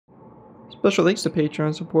Special thanks to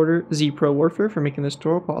Patreon supporter ZPro Warfare for making this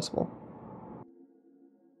tutorial possible.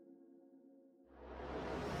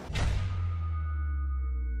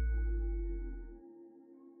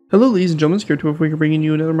 Hello ladies and gentlemen, it's ZPro Warfare bringing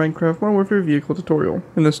you another Minecraft Modern Warfare vehicle tutorial.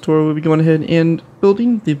 In this tutorial we'll be going ahead and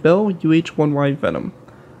building the Bell UH-1Y Venom.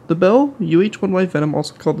 The Bell UH-1Y Venom,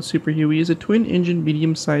 also called the Super Huey, is a twin-engine,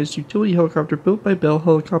 medium-sized utility helicopter built by Bell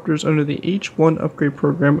Helicopters under the H-1 upgrade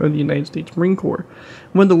program of the United States Marine Corps.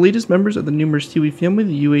 One of the latest members of the numerous Huey family,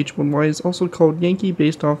 the UH-1Y is also called Yankee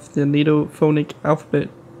based off the NATO phonic alphabet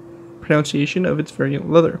pronunciation of its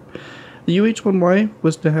variant leather. The UH-1Y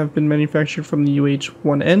was to have been manufactured from the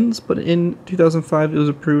UH-1Ns, but in 2005 it was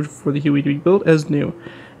approved for the Huey to be built as new.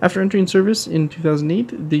 After entering service in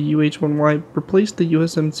 2008, the UH-1Y replaced the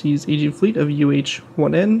USMC's aging fleet of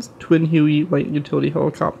UH-1Ns, twin Huey light utility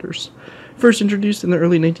helicopters, first introduced in the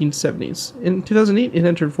early 1970s. In 2008, it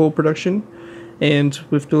entered full production, and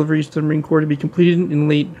with deliveries to the Marine Corps to be completed in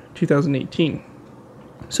late 2018.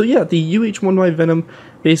 So yeah, the UH-1Y Venom,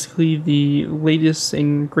 basically the latest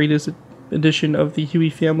and greatest addition of the Huey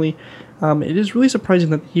family. It is really surprising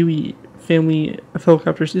that the Huey family of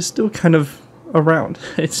helicopters is still kind of around.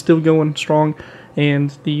 It's still going strong, and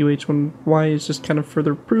the UH-1Y is just kind of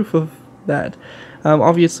further proof of that.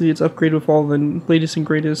 Obviously it's upgraded with all the latest and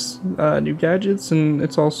greatest new gadgets, and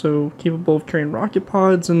it's also capable of carrying rocket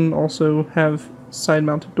pods and also have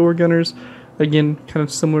side-mounted door gunners, again kind of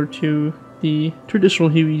similar to the traditional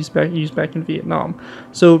Hueys used back in Vietnam.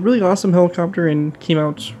 So really awesome helicopter, and came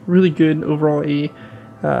out really good overall.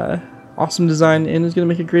 Awesome design, and is going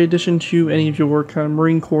to make a great addition to any of your kind of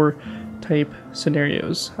Marine Corps type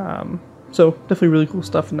scenarios. So definitely really cool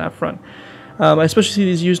stuff in that front. I especially see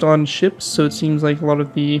these used on ships, so it seems like a lot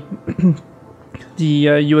of the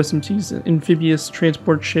USMC's amphibious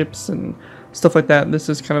transport ships and stuff like that. This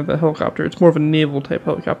is kind of the helicopter. It's more of a naval type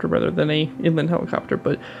helicopter rather than a inland helicopter,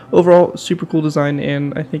 but overall super cool design,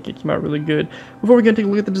 and I think it came out really good. Before we go take a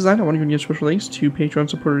look at the design, I want to give special thanks to Patreon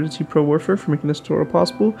supporter ZPro Warfare for making this tutorial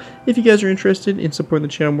possible. If you guys are interested in supporting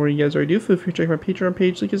the channel more than you guys already do, feel free to check my Patreon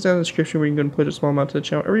page. Link is down in the description, where you can go and pledge a small amount to the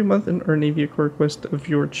channel every month and earn a vehicle request of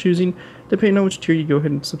your choosing, depending on which tier you go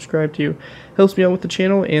ahead and subscribe to. Helps me out with the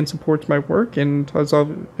channel and supports my work, and as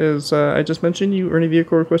I just mentioned, you earn a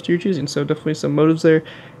vehicle request of your choosing, so definitely some motives there,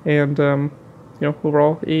 and you know,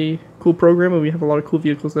 overall a cool program, and we have a lot of cool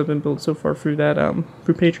vehicles that have been built so far through that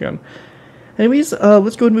through Patreon. Anyways,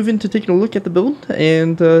 let's go and move into taking a look at the build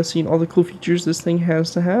and seeing all the cool features this thing has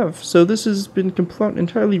to have. So this has been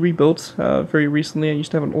entirely rebuilt very recently. I used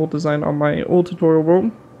to have an old design on my old tutorial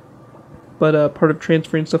world, but part of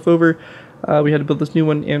transferring stuff over, we had to build this new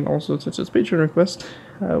one, and also since it's Patreon request,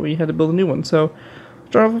 we had to build a new one. So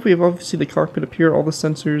start off with, we have obviously the cockpit up here, all the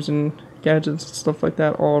sensors and gadgets and stuff like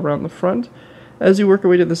that all around the front. As you work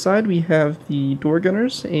our way to the side, we have the door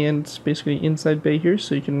gunners and basically inside bay here,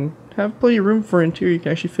 so you can have plenty of room for interior. You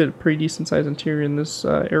can actually fit a pretty decent sized interior in this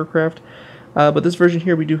aircraft. But this version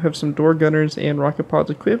here, we do have some door gunners and rocket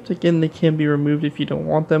pods equipped. Again, they can be removed if you don't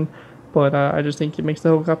want them, but I just think it makes the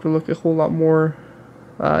helicopter look a whole lot more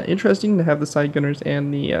interesting to have the side gunners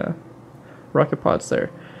and the rocket pods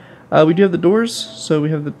there. We do have the doors, so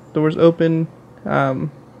we have the doors open,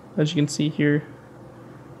 as you can see here,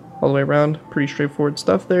 all the way around. Pretty straightforward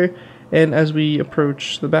stuff there. And as we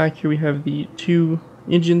approach the back here, we have the two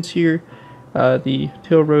engines here, the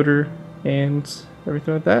tail rotor, and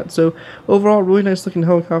everything like that. So overall, really nice looking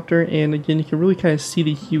helicopter, and again, you can really kind of see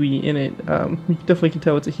the Huey in it. You definitely can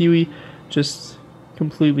tell it's a Huey, just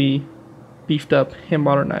completely beefed up and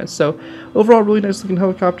modernized. So overall, really nice looking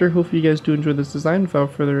helicopter. Hopefully you guys do enjoy this design.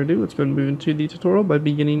 Without further ado, let's go and move into the tutorial by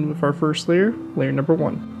beginning with our first layer number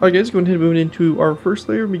 1. Alright guys, going ahead and moving into our first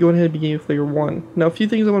layer, we go ahead and begin with layer 1. Now, a few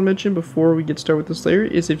things I want to mention before we get started with this layer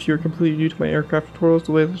is, if you're completely new to my aircraft tutorials,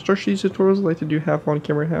 the way I structure these tutorials, I like to do half on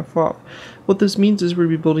camera, half off. What this means is we'll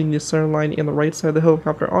be building the center line and the right side of the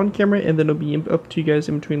helicopter on camera, and then it'll be up to you guys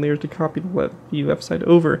in between layers to copy the left side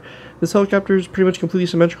over. This helicopter is pretty much completely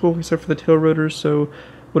symmetrical except for the tail rotors, so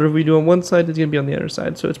whatever we do on one side is going to be on the other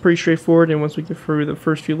side. So it's pretty straightforward, and once we get through the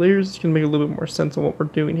first few layers, it's going to make a little bit more sense on what we're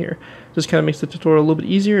doing here. Just kind of makes the tutorial a little bit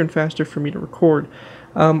easier and faster for me to record.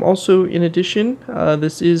 Also, in addition,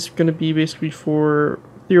 this is going to be basically for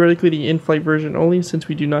theoretically the in-flight version only, since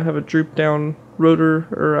we do not have a droop down rotor,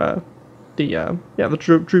 or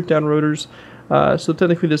the droop down rotors. So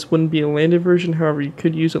technically this wouldn't be a landed version, however you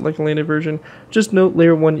could use it like a landed version. Just note,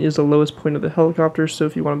 layer 1 is the lowest point of the helicopter, so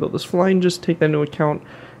if you want to build this flying, just take that into account,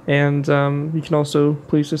 and you can also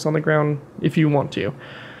place this on the ground if you want to.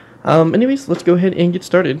 Anyways, let's go ahead and get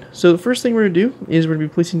started. So the first thing we're going to do is we're going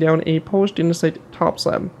to be placing down a polished andesite top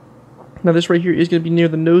slab. Now this right here is going to be near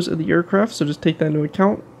the nose of the aircraft, so just take that into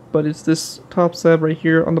account. But it's this top slab right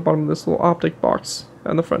here on the bottom of this little optic box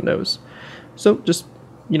on the front nose. So just,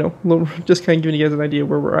 you know, just kind of giving you guys an idea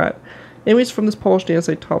where we're at. Anyways, from this polished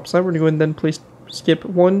andesite top slab, we're going to go ahead and then skip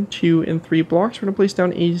 1, 2, and 3 blocks. We're going to place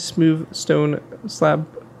down a smooth stone slab,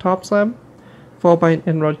 top slab, followed by an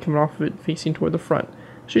end rod coming off of it facing toward the front.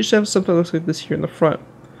 So you should have something that looks like this here in the front.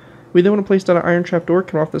 We then want to place down an iron trap door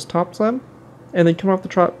coming off this top slab, and then coming off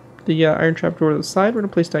the iron trap door to the side, we're going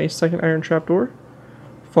to place down a second iron trap door,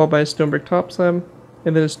 followed by a stone brick top slab,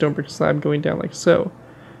 and then a stone brick slab going down like so.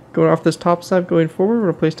 Going off this top slab going forward, we're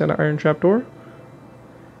going to place down an iron trap door,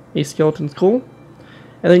 a skeleton skull,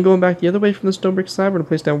 and then going back the other way from the stone brick slab, we're going to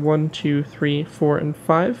place down 1, 2, 3, 4, and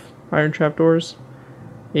 5 iron trap doors,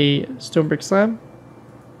 a stone brick slab,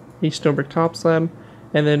 a stone brick top slab,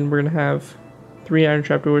 and then we're going to have 3 iron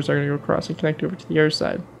trap doors that are going to go across and connect over to the other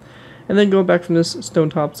side. And then going back from this stone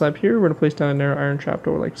top slab here, we're going to place down a narrow iron trap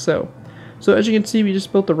door like so. So as you can see, we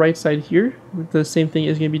just built the right side here. The same thing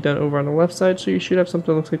is going to be done over on the left side, so you should have something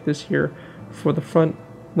that looks like this here for the front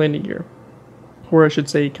landing gear. Or I should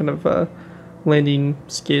say kind of landing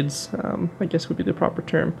skids, I guess would be the proper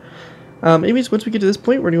term. Anyways, once we get to this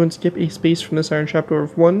point, we're going to skip a space from this iron trapdoor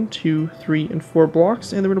of 1, 2, 3, and 4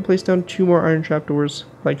 blocks, and then we're going to place down 2 more iron trapdoors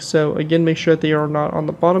like so. Again, make sure that they are not on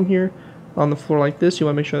the bottom here, on the floor like this. You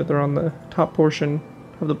want to make sure that they're on the top portion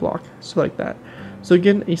of the block, so like that. So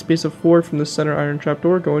again, a space of 4 from the center iron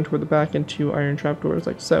trapdoor going toward the back, and 2 iron trapdoors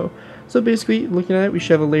like so. So basically, looking at it, we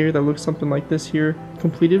should have a layer that looks something like this here,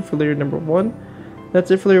 completed for layer number 1.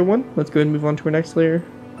 That's it for layer 1. Let's go ahead and move on to our next layer.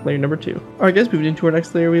 Layer number 2. Alright guys, moving into our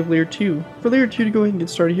next layer, we have layer 2. For layer 2, to go ahead and get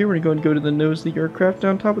started here, we're going to go to the nose of the aircraft.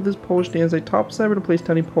 Down top of this polished andesite top side, we're going to place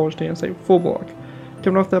down a polished andesite full block.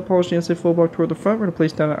 Coming off that polished andesite full block toward the front, we're going to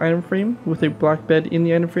place down an item frame with a black bed in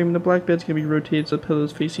the item frame, and the black bed is going to be rotated so the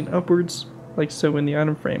pillows facing upwards, like so in the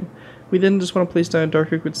item frame. We then just want to place down a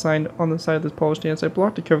dark liquid sign on the side of this polished andesite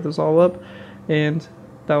block to cover this all up, and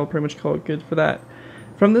that will pretty much call it good for that.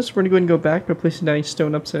 From this, we're going to go ahead and go back by placing down a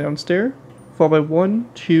stone upside down stair, followed by 1,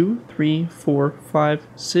 2, 3, 4, 5,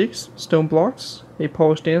 6 stone blocks, a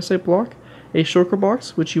polished andesite block, a shulker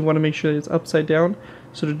box, which you want to make sure that it's upside down.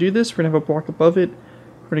 So to do this, we're going to have a block above it.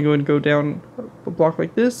 We're going to go and go down a block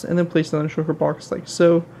like this, and then place down a shulker box like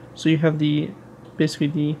so. So you have basically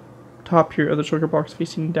the top here of the shulker box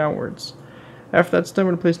facing downwards. After that's done,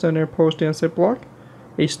 we're going to place down a polished andesite block,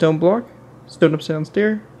 a stone block, stone upside down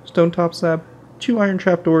stair, stone top slab, 2 iron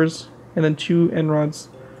trapdoors, and then 2 end rods,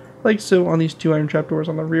 like so on these 2 iron trapdoors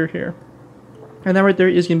on the rear here. And that right there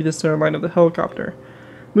is going to be the center line of the helicopter.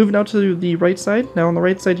 Moving out to the right side. Now on the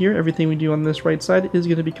right side here, everything we do on this right side is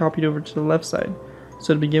going to be copied over to the left side.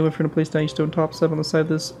 So to begin with, we're going to place down a stone top slab on the side of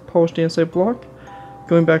this polished andesite block.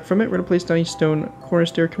 Going back from it, we're going to place down a stone corner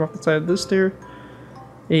stair come off the side of this stair,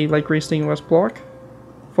 a light gray stained glass block,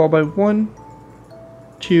 followed by 1,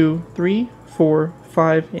 2, 3, 4,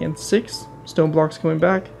 5, and 6 stone blocks going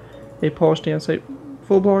back, a polished andesite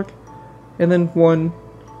full block, and then 1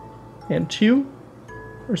 and 2,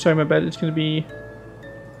 or sorry, my bad, it's going to be,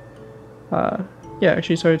 yeah,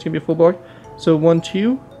 actually, sorry, it's going to be a full block. So 1,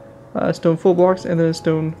 2, stone full blocks, and then a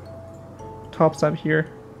stone top slab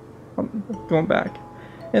here, going back.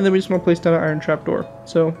 And then we just want to place down an iron trapdoor.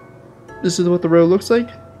 So this is what the row looks like.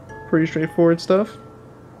 Pretty straightforward stuff.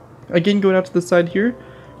 Again, going out to the side here,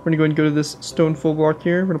 we're going to go and go to this stone full block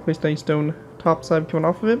here. We're going to place down a stone top slab coming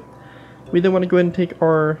off of it. We then want to go ahead and take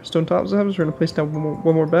our stone top slabs. We're going to place down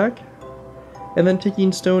one more back. And then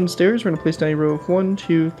taking stone stairs, we're going to place down a row of 1,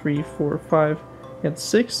 2, 3, 4, 5, and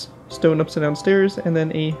 6 stone upside down stairs, and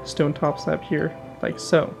then a stone top slab here, like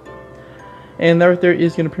so. And that right there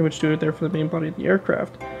is going to pretty much do it there for the main body of the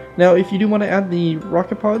aircraft. Now, if you do want to add the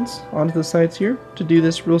rocket pods onto the sides here, to do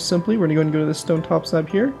this real simply, we're going to go and go to this stone top slab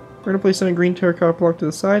here. We're going to place down a green terracotta block to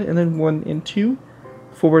the side, and then 1 and 2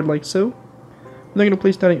 forward like so. And then going to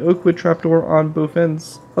place down an oak wood trapdoor on both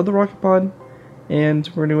ends of the rocket pod, and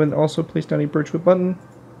we're going to also place down a birchwood button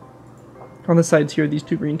on the sides here, these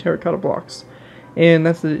 2 green terracotta blocks. And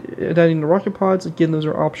that's adding the rocket pods. Again, those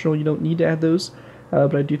are optional, you don't need to add those,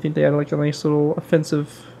 but I do think they add like a nice little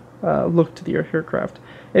offensive look to the aircraft.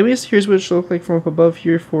 Anyways, here's what it should look like from up above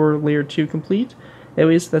here for layer 2 complete.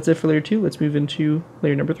 Anyways, that's it for layer 2. Let's move into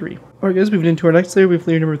layer number 3. Alright guys, moving into our next layer, we have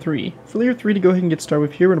layer number 3. For layer 3, to go ahead and get started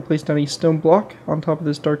with here, we're going to place down a stone block on top of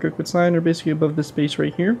this dark oak wood sign, or basically above this space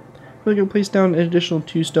right here. We're going to place down an additional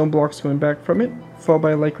 2 stone blocks going back from it, followed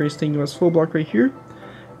by a light gray stained glass full block right here.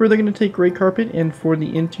 We're then going to take gray carpet, and for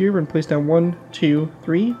the interior, we're going to place down 1, 2,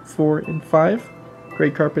 3, 4, and 5 gray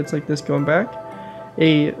carpets like this going back.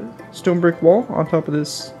 A stone brick wall on top of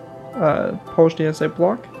this polished andesite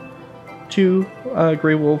block, 2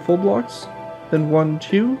 gray wool full blocks, then 1,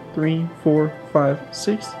 2, 3, 4, 5,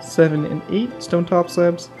 6, 7, and 8 stone top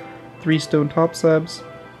slabs, 3 stone top slabs,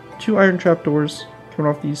 2 iron trapdoors coming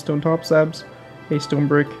off these stone top slabs, a stone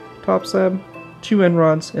brick top slab, 2 end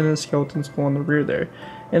rods, and then a skeleton skull on the rear there.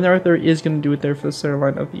 And right there is going to do it there for the center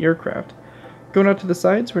line of the aircraft. Going out to the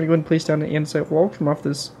sides, we're going to go ahead and place down an andesite wall coming off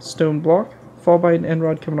this stone block, followed by an end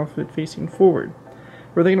rod coming off of it facing forward.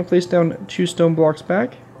 We're then going to place down 2 stone blocks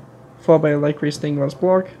back, followed by a light gray stained glass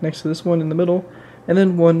block next to this one in the middle, and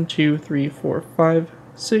then 1, 2, 3, 4, 5,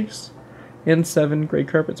 6, and 7 gray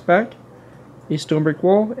carpets back, a stone brick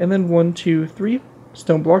wall, and then 1, 2, 3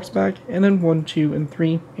 stone blocks back, and then 1, 2, and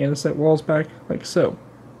 3 andesite walls back, like so.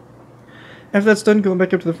 After that's done, going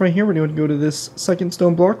back up to the front here, we're going to go to this second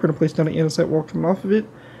stone block. We're going to place down an andesite wall coming off of it,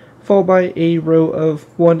 followed by a row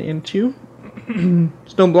of 1 and 2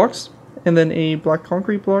 stone blocks, and then a black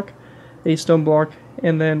concrete block, a stone block,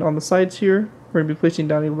 and then on the sides here, we're going to be placing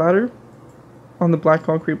down a ladder on the black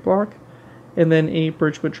concrete block, and then a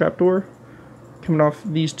birchwood trapdoor coming off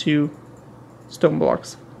these 2 stone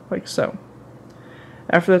blocks, like so.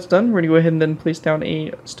 After that's done, we're going to go ahead and then place down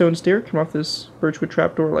a stone stair coming off this birchwood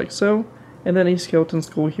trapdoor, like so, and then a skeleton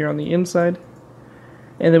skull here on the inside.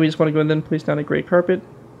 And then we just want to go and then place down a gray carpet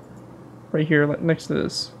right here next to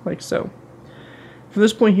this, like so. From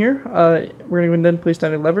this point here, we're going to then place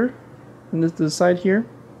down a lever, and this to the side here.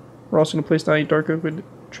 We're also going to place down a dark oak wood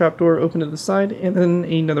trapdoor open to the side, and then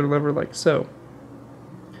another lever like so.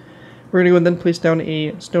 We're going to go and then place down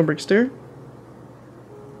a stone brick stair,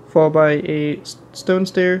 followed by a stone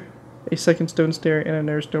stair, a second stone stair, and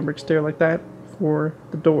another stone brick stair like that for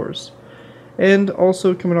the doors. And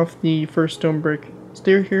also coming off the first stone brick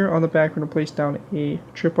stair here on the back, we're going to place down a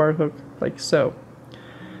tripwire hook like so.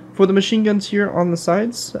 For the machine guns here on the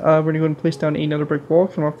sides, we're going to go and place down another brick wall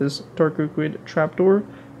coming off this dark oak wood trapdoor.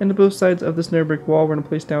 And to both sides of this another brick wall, we're going to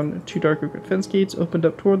place down 2 dark oak wood fence gates opened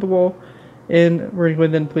up toward the wall. And we're going to go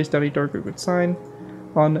and then place down a dark oak wood sign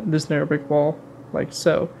on this narrow brick wall like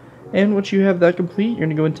so. And once you have that complete, you're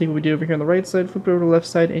going to go and take what we did over here on the right side, flip it over to the left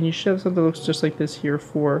side, and you should have something that looks just like this here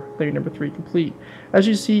for layer number 3 complete. As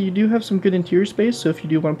you see, you do have some good interior space, so if you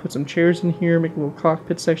do want to put some chairs in here, make a little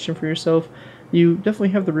cockpit section for yourself, you definitely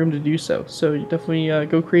have the room to do so. So you definitely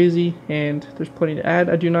go crazy, and there's plenty to add.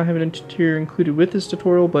 I do not have an interior included with this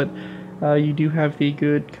tutorial, but you do have the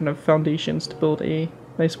good kind of foundations to build a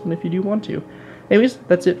nice one if you do want to. Anyways,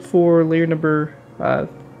 that's it for layer number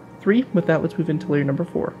 3. With that, let's move into layer number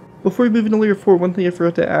 4. Before we move into layer 4, one thing I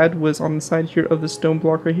forgot to add was on the side here of the stone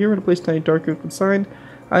block right here, we're going to place down a dark oak wood sign,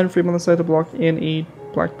 iron frame on the side of the block, and a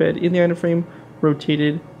black bed in the iron frame,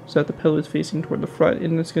 rotated so that the pillow is facing toward the front.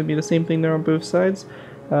 And it's going to be the same thing there on both sides.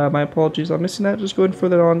 My apologies on missing that. Just go ahead and throw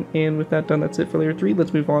that on, and with that done, that's it for layer 3.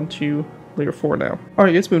 Let's move on to layer 4 now.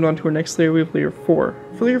 Alright guys, moving on to our next layer, we have layer 4.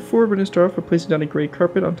 For layer 4, we're going to start off by placing down a gray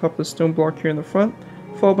carpet on top of the stone block here in the front,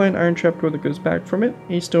 followed by an iron trapdoor that goes back from it,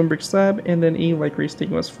 a stone brick slab, and then a light gray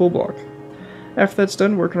stained glass full block. After that's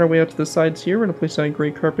done, working our way out to the sides here, we're going to place down a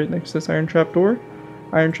gray carpet next to this iron trapdoor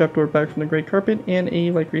back from the gray carpet, and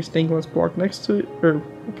a light gray stained glass block next to it, or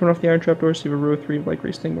coming off the iron trapdoor, so you have a row of 3 of light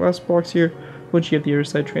gray stained glass blocks here, once you have the other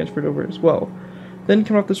side transferred over as well. Then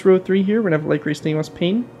coming off this row of 3 here, we're going to have a light gray stained glass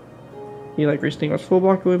pane, a light gray stained glass full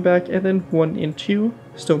block going back, and then 1 and 2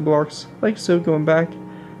 stone blocks like so going back.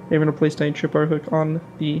 And we're going to place down a tripwire hook on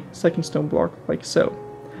the second stone block like so.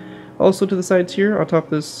 Also to the sides here, on top of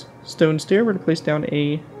this stone stair, we're going to place down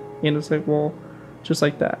a andesite wall just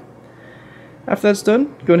like that. After that's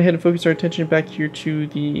done, going ahead and focus our attention back here to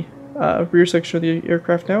the rear section of the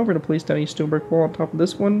aircraft now. We're going to place down a stone brick wall on top of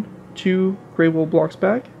this one, 2 gray wool blocks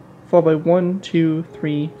back, followed by 1, 2,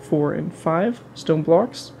 3, 4, and 5 stone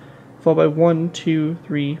blocks, followed by 1, 2,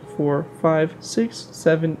 3, 4, 5, 6,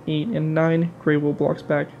 7, 8, and 9 gray wool blocks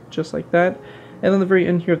back, just like that. And on the very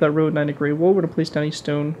end here of that row of 9 of gray wool, we're going to place down a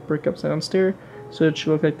stone brick upside down stair, so it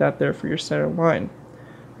should look like that there for your center line.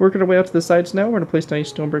 Working our way out to the sides now, we're going to place down a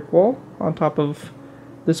stone brick wall on top of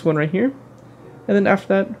this one right here. And then after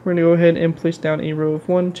that, we're going to go ahead and place down a row of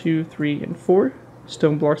 1, 2, 3, and 4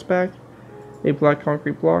 stone blocks back, a black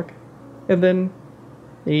concrete block, and then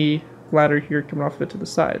a ladder here coming off of it to the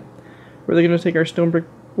side. We're then going to take our stone brick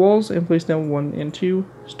walls and place down 1 and 2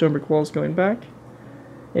 stone brick walls going back,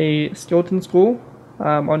 a skeleton skull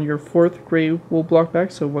on your 4th gray wool block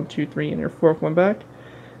back, so 1, 2, 3, and your 4th one back.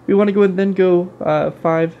 We want to go and then go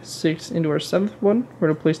 5, 6 into our 7th one. We're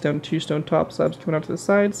going to place down 2 stone top slabs coming out to the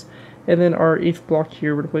sides, and then our 8th block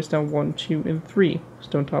here, we're going to place down 1, 2, and 3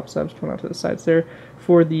 stone top slabs coming out to the sides there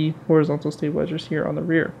for the horizontal stabilizers here on the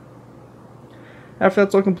rear. After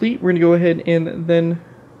that's all complete, we're going to go ahead and then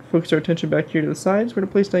focus our attention back here to the sides. We're going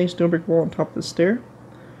to place down a stone brick wall on top of the stair,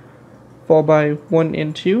 followed by 1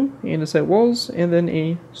 and 2 andesite walls, and then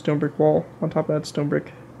a stone brick wall on top of that stone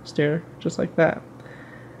brick stair, just like that.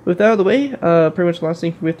 With that out of the way, pretty much the last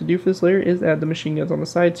thing we have to do for this layer is add the machine guns on the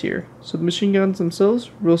sides here. So the machine guns themselves,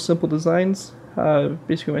 real simple designs,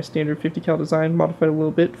 basically my standard 50 cal design, modified a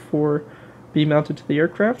little bit for being mounted to the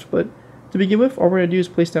aircraft, but to begin with, all we're going to do is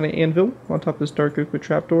place down an anvil on top of this dark oak with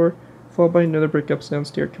trapdoor, followed by another brick upside down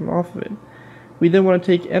stair coming off of it. We then want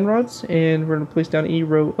to take end rods, and we're going to place down a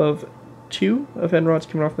row of 2 of end rods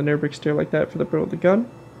coming off the nether brick stair like that for the barrel of the gun.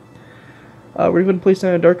 We're going to place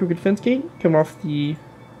down a dark oak defense gate coming off the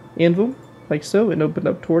anvil, like so, and open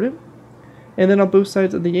up toward it. And then on both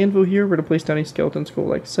sides of the anvil here, we're going to place down a skeleton skull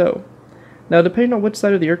like so. Now, depending on which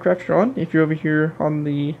side of the aircraft you're on, if you're over here on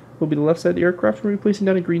the, will be the left side of the aircraft, we're placing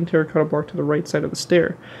down a green terracotta block to the right side of the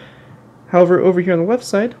stair. However, over here on the left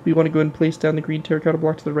side, we want to go ahead and place down the green terracotta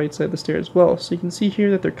block to the right side of the stair as well. So you can see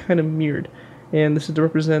here that they're kind of mirrored, and this is to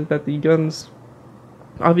represent that the guns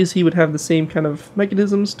obviously would have the same kind of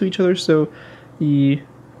mechanisms to each other, so the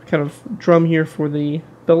kind of drum here for the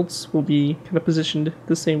belts will be kind of positioned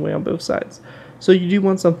the same way on both sides. So you do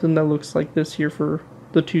want something that looks like this here for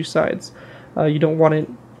the 2 sides. You don't want it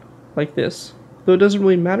like this. Though it doesn't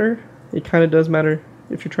really matter, it kind of does matter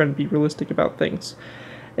if you're trying to be realistic about things.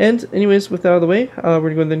 And anyways, with that out of the way, we're going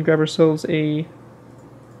to go and then grab ourselves a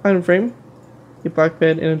item frame, a black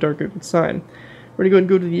bed, and a dark oak sign. We're going to go and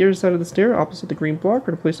go to the other side of the stair, opposite the green block. We're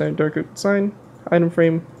going to place down a dark oak sign, item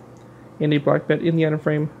frame, and a black bed in the item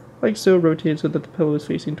frame, like so, rotated so that the pillow is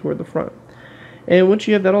facing toward the front. And once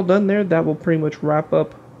you have that all done there, that will pretty much wrap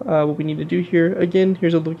up what we need to do here. Again,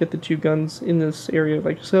 here's a look at the 2 guns in this area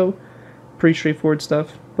like so. Pretty straightforward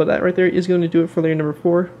stuff, but that right there is going to do it for layer number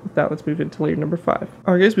 4. With that, let's move into layer number 5.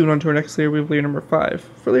 Alright guys, moving on to our next layer, we have layer number 5.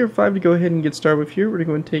 For layer 5, to go ahead and get started with here, we're going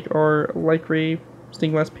to go and take our light gray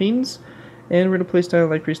stained glass panes, and we're going to place down a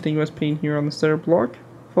light gray stained glass pane here on the center block,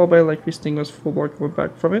 followed by a light gray stained glass full block going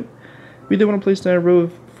back from it. We then want to place down a row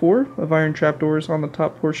of 4 of iron trapdoors on the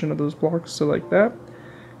top portion of those blocks, so like that,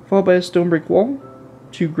 followed by a stone brick wall,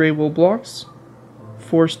 2 gray wool blocks,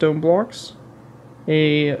 4 stone blocks,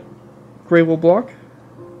 a gray wool block,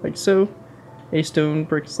 like so, a stone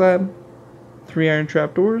brick slab, 3 iron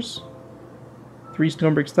trapdoors, 3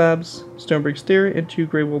 stone brick slabs, stone brick stair, and 2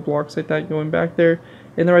 gray wool blocks like that going back there.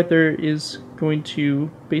 And then right there is going to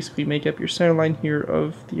basically make up your center line here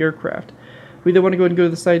of the aircraft. We then want to go ahead and go to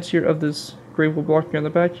the sides here of this gray wool block here on the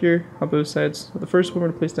back here, on both sides. The first one, we're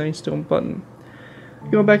going to place down a stone button.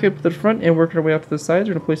 Going back up to the front and working our way out to the sides,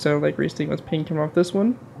 we're going to place down a light gray stained glass pane coming off this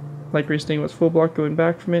one, light gray stained glass full block going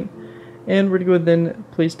back from it, and we're going to go then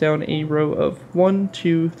place down a row of 1,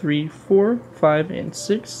 2, 3, 4, 5, and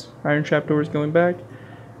 6 iron trapdoors going back,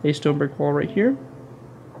 a stone brick wall right here.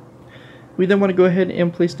 We then want to go ahead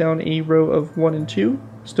and place down a row of 1 and 2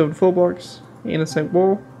 stone full blocks, andesite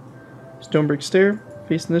wall, stone brick stair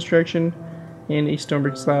facing this direction, and a stone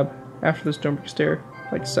brick slab after the stone brick stair,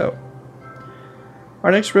 like so.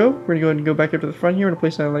 Our next row, we're going to go ahead and go back up to the front here. We're going to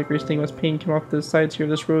place down a light gray stained glass pane coming off the sides here of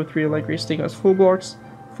this row, 3 light gray stained glass full blocks,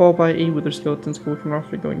 followed by a wither skeleton skull coming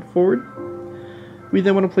off it going forward. We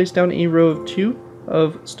then want to place down a row of 2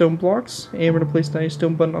 of stone blocks, and we're going to place down a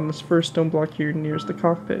stone button on this first stone block here nearest the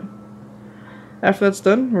cockpit. After that's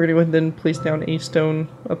done, we're going to go ahead and then place down a stone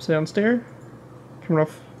upside down stair coming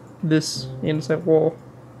off this andesite wall,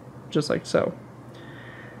 just like so.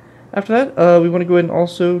 After that, we want to go ahead and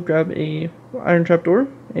also grab a iron trapdoor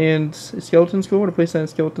and a skeleton skull. We're going to place down a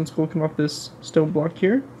skeleton skull coming off this stone block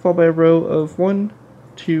here, followed by a row of 1,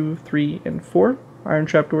 2, 3, and 4 iron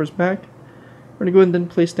trapdoors back. We're going to go ahead and then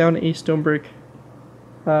place down a stone brick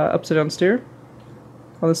upside down stair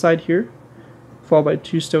on the side here, followed by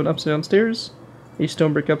 2 stone upside down stairs, a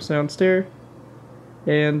stone brick upside down stair,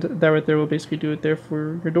 and that right there will basically do it there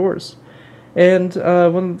for your doors. And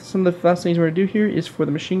some of the last things we're going to do here is for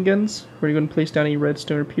the machine guns. We're going to place down a red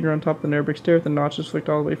stone repeater on top of the nether brick stair with the notches flicked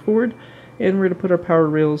all the way forward, and we're going to put our power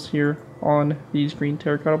rails here on these green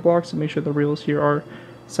terracotta blocks and make sure the rails here are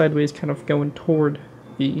sideways, kind of going toward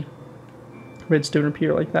the red stone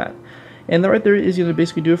repeater like that. And that right there is going to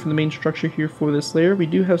basically do it for the main structure here for this layer. We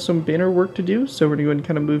do have some banner work to do, so we're going to go ahead and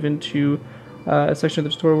kind of move into a section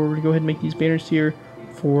of the tutorial where we're going to go ahead and make these banners here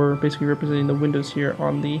for basically representing the windows here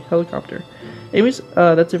on the helicopter. Anyways,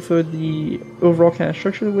 that's it for the overall kind of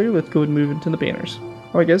structure of the layer. Let's go ahead and move into the banners.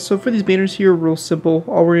 Alright guys, so for these banners here, real simple.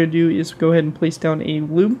 All we're going to do is go ahead and place down a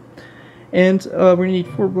loom, and we're going to need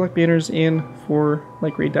 4 black banners and 4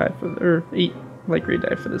 light gray dye or 8 light gray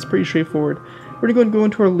dye for this. Pretty straightforward. We're going to go and go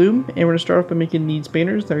into our loom, and we're going to start off by making these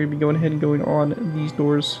banners that are going to be going ahead and going on these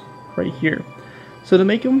doors right here. So to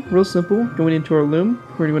make them real simple, going into our loom,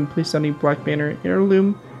 we're going to place down a black banner in our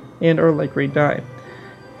loom and our light gray die.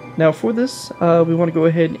 Now for this, we want to go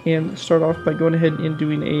ahead and start off by going ahead and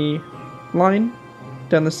doing a line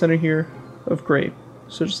down the center here of gray.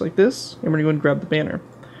 So just like this, and we're going to go and grab the banner.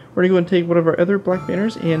 We're going to go and take one of our other black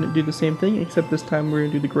banners and do the same thing, except this time we're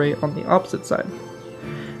going to do the gray on the opposite side.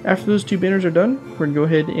 After those two banners are done, we're going to go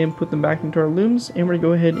ahead and put them back into our looms, and we're going to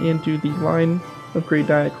go ahead and do the line of gray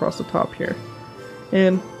die across the top here.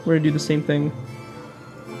 And we're going to do the same thing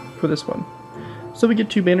for this one. So we get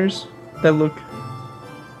two banners that look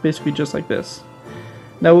basically just like this.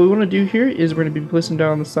 Now what we want to do here is we're going to be placing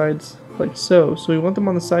down on the sides like so. So we want them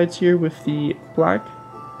on the sides here with the black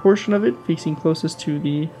portion of it facing closest to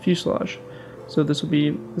the fuselage. So this will be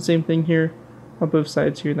the same thing here on both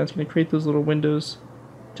sides here, and that's going to create those little windows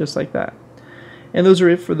just like that. And those are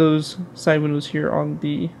it for those side windows here on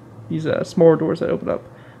these smaller doors that open up.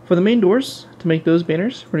 For the main doors, to make those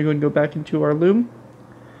banners, we're going to go back into our loom.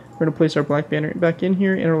 We're going to place our black banner back in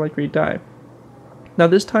here and our light gray die. Now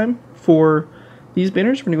this time, for these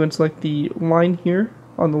banners, we're going to go and select the line here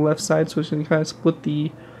on the left side, so it's going to kind of split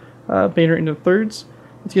the banner into thirds.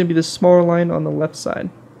 It's going to be the smaller line on the left side.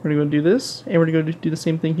 We're going to go do this, and we're going to do the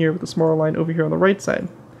same thing here with the smaller line over here on the right side.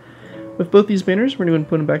 With both these banners, we're going to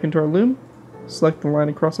put them back into our loom. Select the line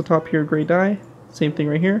across the top here, gray die. Same thing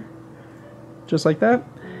right here, just like that.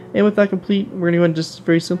 And with that complete, we're going to go and just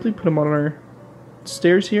very simply put them on our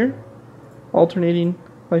stairs here, alternating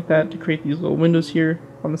like that to create these little windows here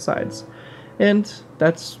on the sides. And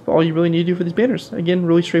that's all you really need to do for these banners. Again,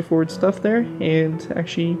 really straightforward stuff there, and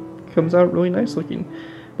actually comes out really nice looking.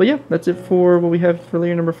 But yeah, that's it for what we have for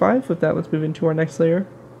layer number 5. With that, let's move into our next layer,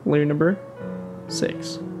 layer number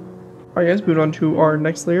 6. Alright guys, moving on to our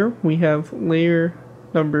next layer, we have layer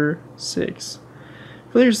number 6.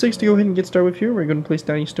 For layer 6, to go ahead and get started with here, we're going to place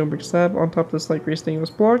down a stone brick slab on top of this light gray stainless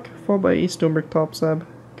block, followed by a stone brick top slab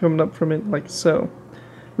coming up from it like so.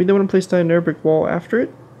 We then want to place down another brick wall after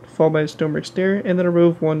it, followed by a stone brick stair, and then a row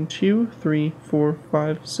of 1, 2, 3, 4,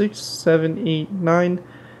 5, 6, 7, 8, 9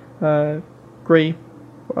 gray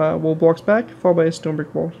wall blocks back, followed by a stone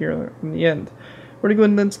brick wall here in the end. We're going to go ahead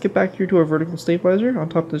and then skip back here to our vertical stabilizer. On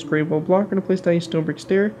top of this gray wall block, we're going to place down a stone brick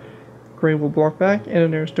stair, gray wall block back, and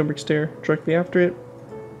another stone brick stair directly after it,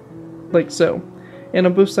 like so. And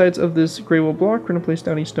on both sides of this gray wall block, we're going to place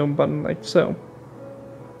down a stone button like so.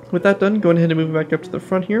 With that done, going ahead and moving back up to the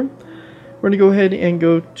front here, we're going to go ahead and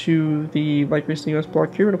go to the light gray stainless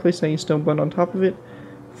block here. We're going to place down a stone button on top of it,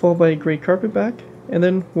 followed by a gray carpet back, and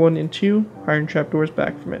then 1 and 2 iron trapdoors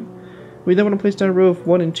back from it. We then want to place down a row of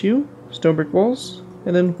 1 and 2 stone brick walls,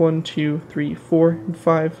 and then 1, 2, 3, 4, and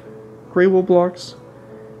 5 gray wall blocks,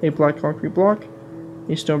 a black concrete block,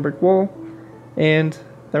 a stone brick wall, and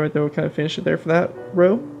that right there will kind of finish it there for that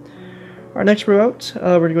row. Our next row out,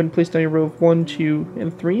 we're going to go ahead and place down a row of 1, 2,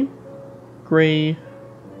 and 3 gray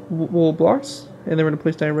wool blocks, and then we're going to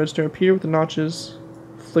place down a redstone up here with the notches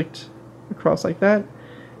flicked across like that,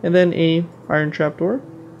 and then a iron trapdoor.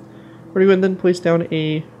 We're going to then place down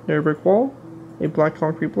another brick wall, a black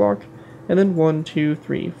concrete block, and then 1, 2,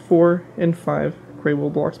 3, 4, and 5 gray wool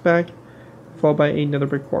blocks back, followed by another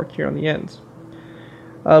brick block here on the ends.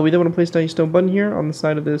 We then want to place down a stone button here on the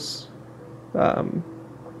side of this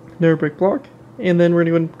another brick block, and then we're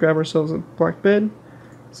going to go and grab ourselves a black bed,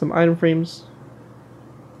 some item frames,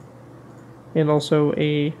 and also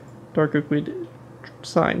a dark oak wood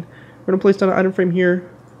sign. We're going to place down an item frame here,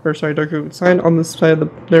 dark oak wood sign on this side of the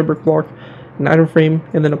another brick block, an item frame,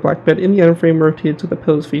 and then a black bed in the item frame rotated so the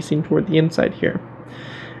pillows facing toward the inside here.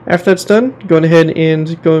 After that's done, going ahead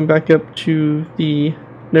and going back up to the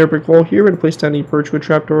another brick wall here, we're going to place down a birchwood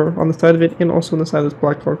trapdoor on the side of it and also on the side of this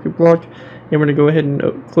black concrete block, and we're going to go ahead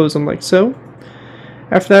and close them like so.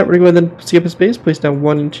 After that, we're going to go ahead and skip a space, place down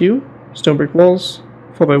 1 and 2 stone brick walls,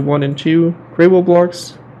 followed by 1 and 2 gray wool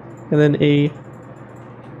blocks, and then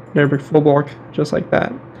another brick full block just like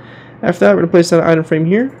that. After that, we're going to place down an item frame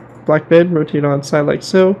here, black bed rotated on its side like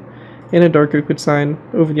so, and a dark oak wood sign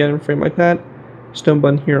over the item frame like that, stone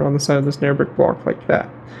button here on the side of this narrow brick block like that.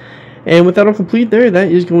 And with that all complete there,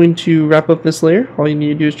 that is going to wrap up this layer. All you need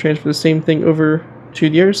to do is transfer the same thing over to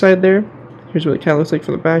the other side there. Here's what it kind of looks like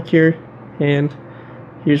from the back here, and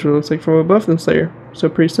here's what it looks like from above this layer. So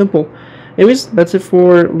pretty simple. Anyways, that's it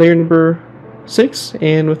for layer number 6,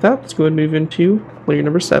 and with that, let's go ahead and move into layer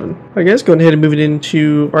number 7. Alright guys, going ahead and move it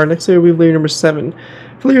into our next layer. We have layer number 7.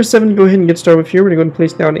 For layer 7, go ahead and get started with here. We're going to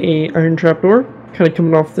place down a iron trapdoor, kind of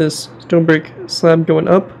coming off this stone brick slab going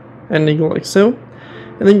up at an angle like so.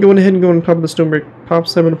 And then going ahead and going on top of the stone brick top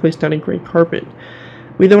slab, I'm going to place down a gray carpet.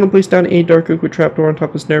 We then want to place down a dark oak wood trapdoor on top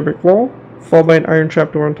of this narrow brick wall, followed by an iron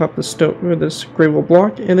trapdoor on top of the stone, or this gray wool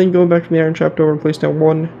block, and then going back from the iron trapdoor and place down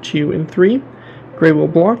 1, 2, and 3 gray wool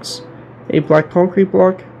blocks, a black concrete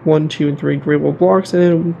block, 1, 2, and 3 gray wool blocks, and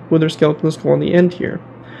then wither skeleton skull on the end here.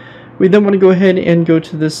 We then want to go ahead and go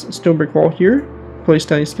to this stone brick wall here, place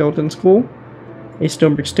down a skeleton skull, a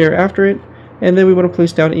stone brick stair after it, and then we want to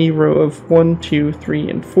place down a row of 1, 2, 3,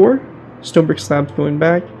 and 4 stone brick slabs going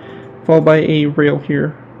back, followed by a rail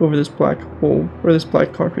here over this black wool, or this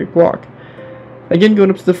black concrete block. Again, going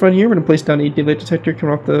up to the front here, we're going to place down a daylight detector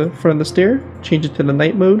coming off the front of the stair, change it to the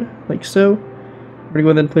night mode, like so. We're going to go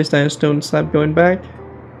ahead and place down a stone slab going back,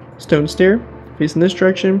 stone stair, facing this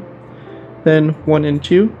direction, then 1 and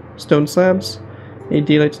 2 stone slabs, a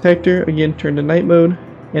daylight detector, again turn to night mode,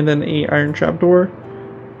 and then a iron trapdoor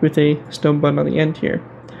with a stone button on the end here.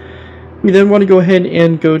 We then want to go ahead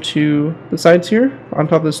and go to the sides here. On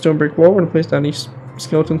top of the stone brick wall, we're going to place down a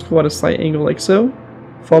skeleton skull at a slight angle like so,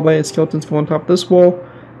 followed by a skeleton skull on top of this wall,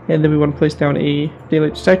 and then we want to place down a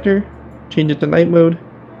daylight detector, change it to night mode,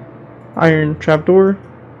 iron trapdoor,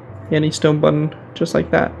 and a stone button just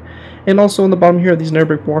like that. And also on the bottom here, these nether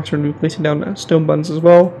brick blocks, we're going to be placing down stone buttons as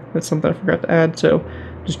well. That's something I forgot to add, so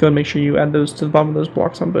just go and make sure you add those to the bottom of those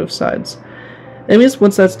blocks on both sides. Anyways,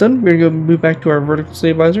 once that's done, we're going to go move back to our vertical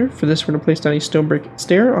stabilizer. For this, we're going to place down a stone brick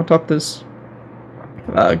stair on top of this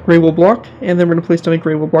gray wool block, and then we're going to place down a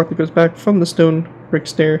gray wool block that goes back from the stone brick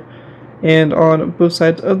stair. And on both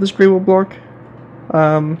sides of this gray wool block,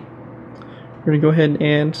 we're going to go ahead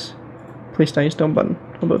and place down a stone button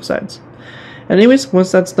on both sides. And anyways,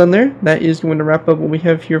 once that's done there, that is going to wrap up what we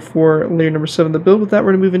have here for layer number 7 of the build. With that,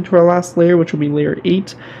 we're going to move into our last layer, which will be layer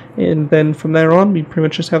 8. And then from there on, we pretty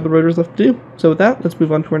much just have the rotors left to do. So with that, let's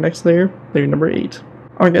move on to our next layer, layer number 8.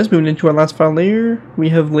 Alright guys, moving into our last final layer, we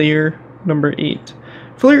have layer number 8.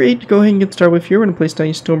 For layer 8, to go ahead and get started with here, we're going to place down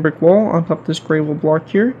a stone brick wall on top of this gray wool block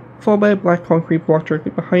here, followed by a black concrete block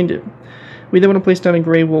directly behind it. We then want to place down a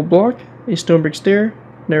gray wool block, a stone brick stair,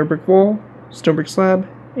 nether brick wall, stone brick slab,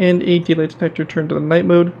 and a daylight detector turned to the night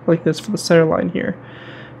mode, like this for the center line here.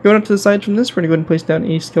 Going up to the side from this, we're going to go ahead and place down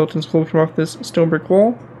a skeleton skull coming off this stone brick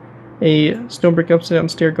wall, a stone brick upside down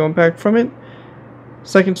stair going back from it,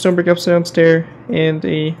 second stone brick upside down stair, and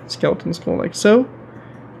a skeleton skull like so,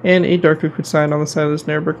 and a dark oak wood sign on the side of this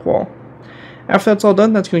nether brick wall. After that's all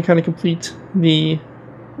done, that's going to kind of complete the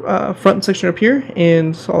front section up here,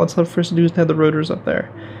 and all that's left for us to do is to have the rotors up there.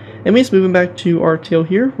 Anyways, moving back to our tail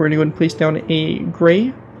here, we're going to go ahead and place down a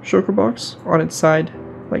gray shulker box on its side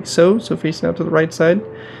like so, so facing out to the right side.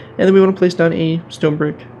 And then we want to place down a stone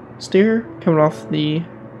brick stair coming off the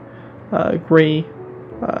gray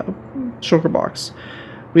shulker box.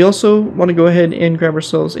 We also want to go ahead and grab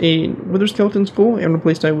ourselves a wither skeleton skull, and we'll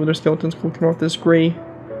place down a wither skeleton skull coming off this gray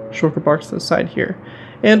shulker box to the side here.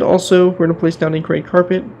 And also, we're going to place down a gray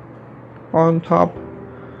carpet on top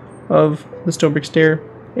of the stone brick stair,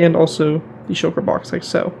 and also the shulker box like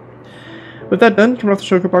so. With that done, coming off the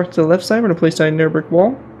shulker box to the left side, we're going to place down a nether brick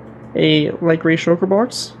wall, a light gray shulker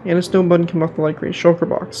box, and a stone button coming off the light gray shulker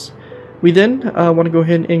box. We then want to go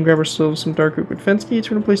ahead and grab ourselves some dark oak wood fence gates.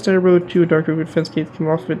 We're going to place down a row of 2 dark oak wood fence gates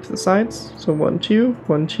coming off of it to the sides. So 1, 2,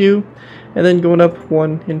 1, 2, and then going up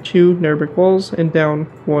 1 and 2 nether brick walls, and down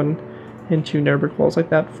 1 and 2 nether brick walls like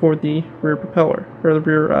that for the rear propeller, or the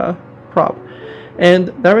rear prop. And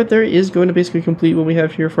that right there is going to basically complete what we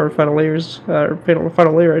have here for our final layers,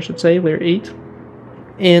 final layer I should say, layer 8.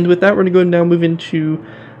 And with that, we're going to go now move into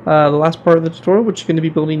the last part of the tutorial, which is going to be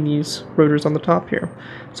building these rotors on the top here.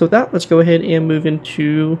 So with that, let's go ahead and move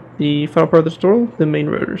into the final part of the tutorial, the main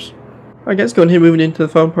rotors. Alright guys, going ahead and moving into the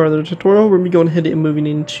final part of the tutorial, we're going to be going ahead and moving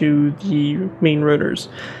into the main rotors.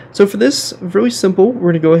 So for this, really simple,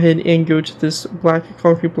 we're going to go ahead and go to this black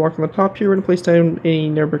concrete block on the top here. We're going to place down a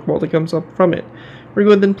nether brick wall that comes up from it. We're going to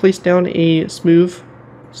go ahead and place down a smooth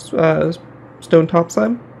stone top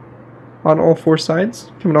slab on all 4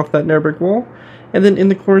 sides, coming off that nether brick wall. And then in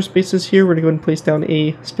the corner spaces here, we're going to go ahead and place down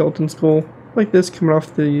a skeleton skull like this, coming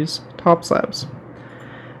off these top slabs.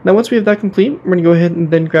 Now once we have that complete, we're going to go ahead and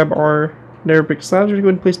then grab our nether brick slabs. We're going to go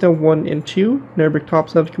ahead and place down 1 and 2 nether brick top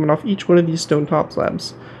slabs coming off each one of these stone top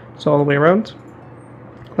slabs. So all the way around,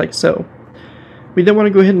 like so. We then want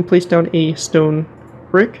to go ahead and place down a stone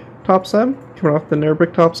brick top slab coming off the nether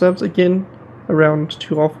brick top slabs, again around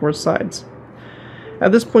to all 4 sides.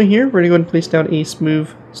 At this point here, we're going to go ahead and place down a smooth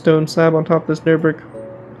stone slab on top of this nether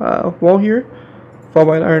brick wall here, followed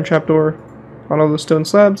by an iron trapdoor on all those stone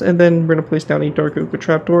slabs, and then we're going to place down a dark oak wood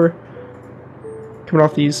trapdoor coming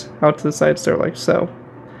off these out to the sides there like so.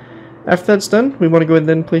 After that's done, we want to go ahead and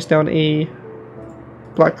then place down a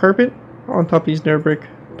black carpet on top of these nether brick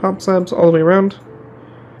top slabs all the way around.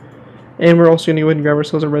 And we're also going to go ahead and grab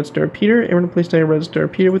ourselves a redstone repeater, and we're going to place down a redstone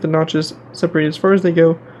repeater with the notches separated as far as they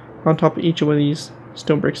go on top of each one of these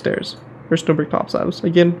stone brick stairs, or stone brick top slabs,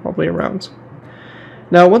 again, all the way around.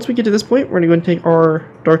 Now, once we get to this point, we're going to go and take our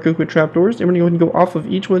dark oak wood trapdoors, and we're going to go ahead and go off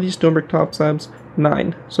of each one of these stone brick top slabs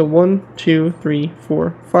 9. So 1, 2, 3,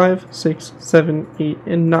 4, 5, 6, 7, 8,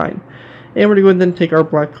 and 9. And we're going to go ahead and then take our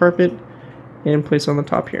black carpet and place it on the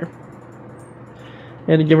top here.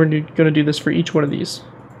 And again, we're going to do this for each one of these.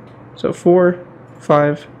 So 4,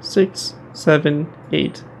 5, 6, 7,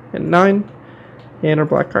 8, and 9, and our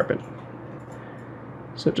black carpet.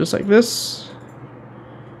 So just like this,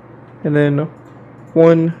 and then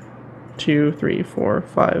 1, 2, 3, 4,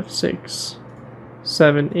 5, 6,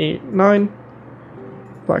 7, 8, 9,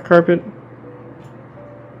 black carpet,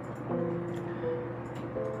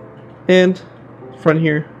 and front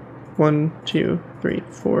here, 1, 2, 3,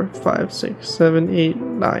 4, 5, 6, 7, 8,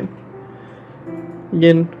 9.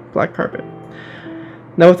 Again, black carpet.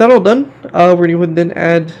 Now with that all done, we're going to go ahead and then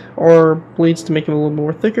add our blades to make them a little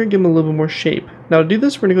more thicker, give them a little bit more shape. Now to do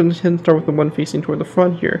this, we're going to go ahead and start with the one facing toward the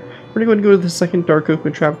front here. We're going to go to the second dark oak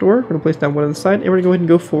wood trapdoor, we're going to place down one on the side, and we're going to go ahead and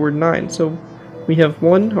go forward 9. So we have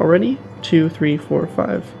 1 already, 2, 3, 4,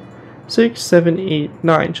 5, 6, 7, 8,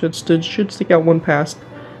 9. So it should stick out one past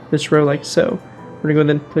this row like so. We're going to go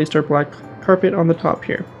ahead and place our black carpet on the top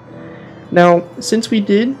here. Now, since we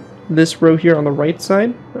did this row here on the right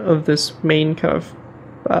side of this main kind of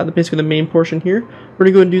basically the main portion here, we're going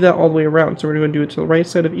to go and do that all the way around. So we're going to do it to the right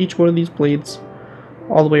side of each one of these blades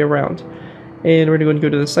all the way around. And we're going to go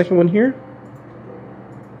to the second one here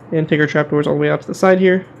and take our trapdoors all the way out to the side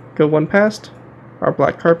here, go one past our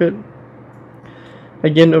black carpet.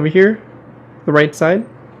 Again over here, the right side.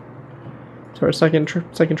 So our second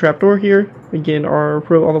trapdoor here, again our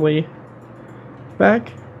row all the way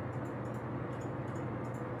back.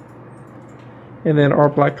 And then our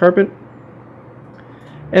black carpet.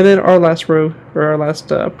 And then our last row, or our last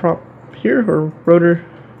prop here, or rotor,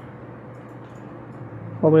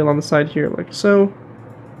 all the way along the side here like so.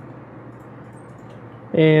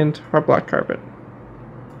 And our black carpet.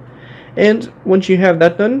 And once you have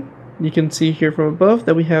that done, you can see here from above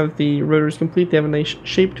that we have the rotors complete. They have a nice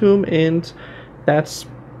shape to them, and that's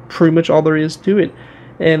pretty much all there is to it.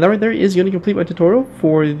 And that right there is going to complete my tutorial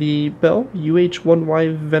for the Bell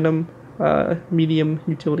UH-1Y Venom medium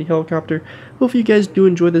utility helicopter. Hope you guys do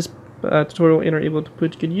enjoy this tutorial and are able to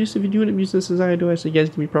put to good use. If you do end up using this as I do, I say you guys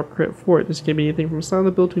give me proper credit for it. This can be anything from a style of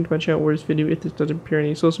the build to my channel or this video if this doesn't appear on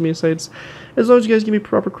any social media sites. As long as you guys give me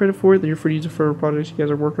proper credit for it, then you're free to use it for projects you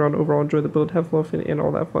guys are working on. Overall, enjoy the build, have fun, and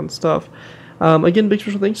all that fun stuff. Again, big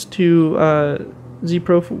special thanks to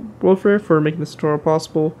ZPro Warfare for making this tutorial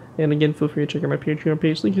possible. And again, feel free to check out my Patreon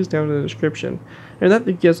page. Link is down in the description. And that,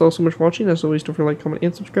 thank you guys all so much for watching. As always, don't forget to like, comment,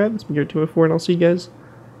 and subscribe. It's been Garrett 204, and I'll see you guys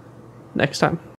next time.